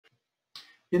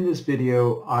In this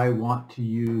video, I want to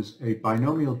use a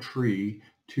binomial tree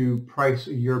to price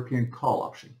a European call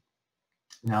option.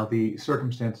 Now, the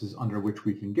circumstances under which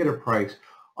we can get a price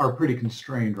are pretty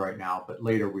constrained right now, but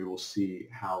later we will see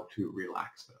how to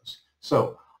relax those.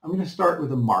 So I'm going to start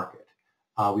with a market.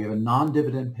 We have a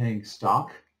non-dividend paying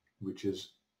stock,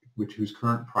 whose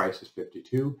current price is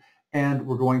 52, and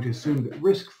we're going to assume that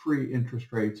risk-free interest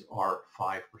rates are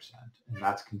 5%, and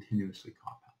that's continuously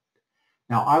compounded.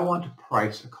 Now, I want to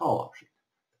price a call option.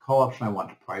 The call option I want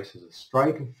to price is a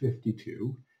strike of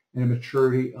 52 and a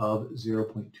maturity of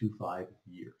 0.25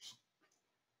 years.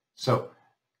 So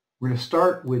we're going to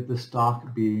start with the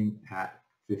stock being at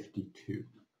 52.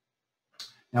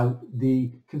 Now,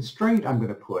 the constraint I'm going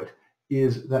to put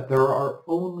is that there are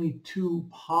only two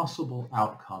possible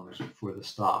outcomes for the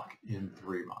stock in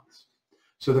 3 months.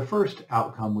 So the first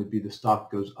outcome would be the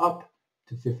stock goes up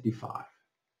to 55.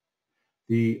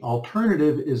 The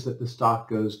alternative is that the stock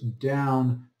goes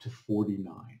down to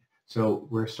 49. So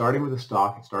we're starting with a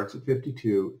stock, it starts at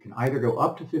 52, it can either go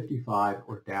up to 55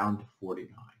 or down to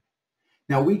 49.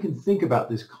 Now we can think about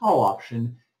this call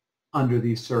option under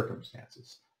these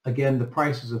circumstances. Again, the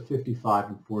prices of 55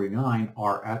 and 49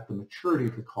 are at the maturity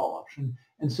of the call option,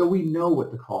 and so we know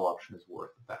what the call option is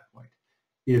worth at that point.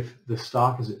 If the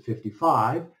stock is at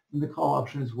 55, then the call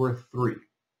option is worth 3.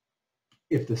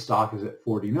 If the stock is at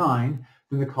 49,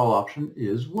 then the call option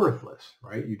is worthless,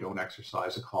 right? You don't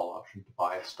exercise a call option to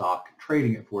buy a stock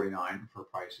trading at 49 for a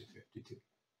price of 52.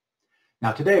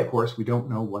 Now today, of course, we don't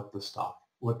know what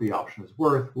the option is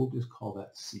worth. We'll just call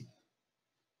that C.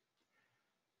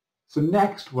 So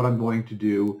next, what I'm going to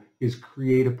do is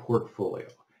create a portfolio.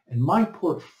 And my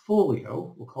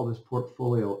portfolio, we'll call this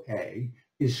portfolio A,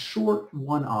 is short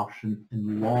one option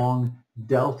and long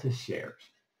delta shares.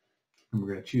 And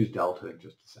we're going to choose delta in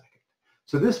just a second.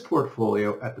 So this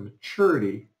portfolio at the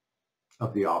maturity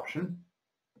of the option,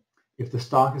 if the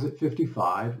stock is at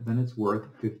 55, then it's worth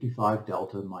 55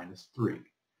 delta minus 3.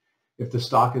 If the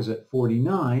stock is at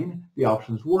 49, the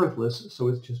option is worthless, so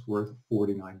it's just worth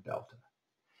 49 delta.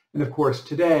 And of course,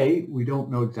 today, we don't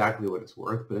know exactly what it's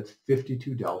worth, but it's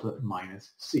 52 delta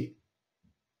minus C.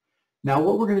 Now,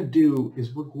 what we're going to do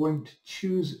is we're going to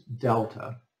choose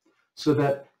delta so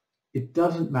that it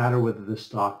doesn't matter whether the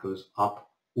stock goes up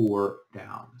or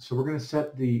down. So we're going to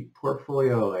set the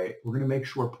portfolio A, we're going to make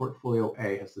sure portfolio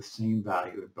A has the same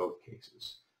value in both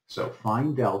cases. So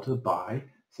find delta by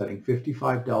setting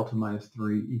 55 delta minus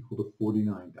 3 equal to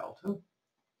 49 delta,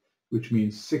 which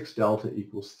means 6 delta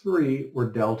equals 3, or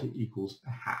delta equals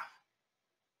a half.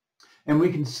 And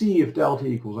we can see if delta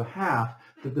equals a half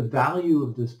that the value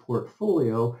of this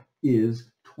portfolio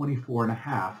is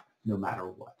 24.5 no matter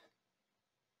what.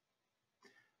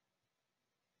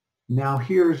 Now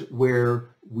here's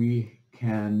where we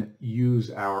can use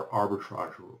our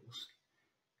arbitrage rules.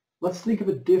 Let's think of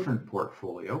a different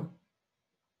portfolio,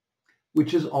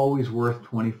 which is always worth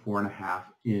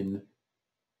 24.5 in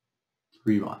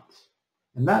 3 months.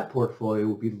 And that portfolio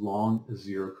will be long a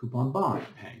zero coupon bond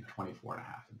paying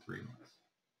 24.5 in 3 months.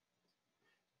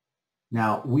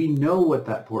 Now we know what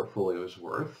that portfolio is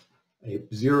worth. A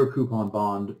zero coupon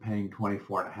bond paying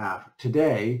 24.5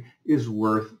 today is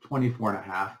worth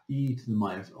 24.5 e to the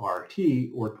minus RT,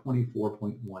 or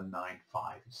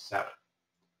 24.1957.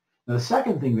 Now the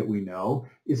second thing that we know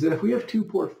is that if we have two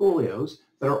portfolios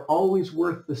that are always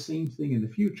worth the same thing in the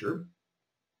future,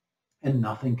 and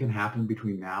nothing can happen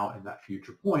between now and that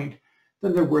future point,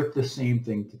 then they're worth the same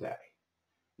thing today.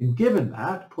 And given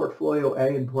that, portfolio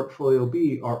A and portfolio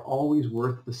B are always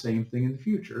worth the same thing in the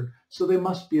future, so they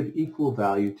must be of equal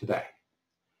value today.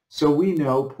 So we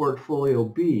know portfolio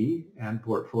B and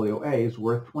portfolio A is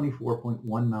worth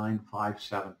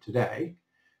 24.1957 today,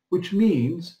 which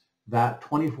means that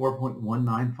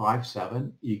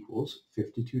 24.1957 equals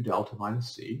 52 delta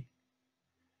minus C.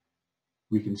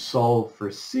 We can solve for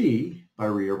C by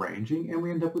rearranging, and we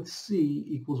end up with C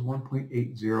equals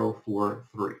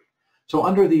 1.8043. So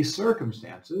under these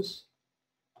circumstances,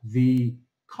 the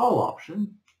call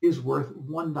option is worth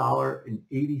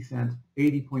 $1.80,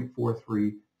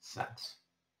 80.43 cents.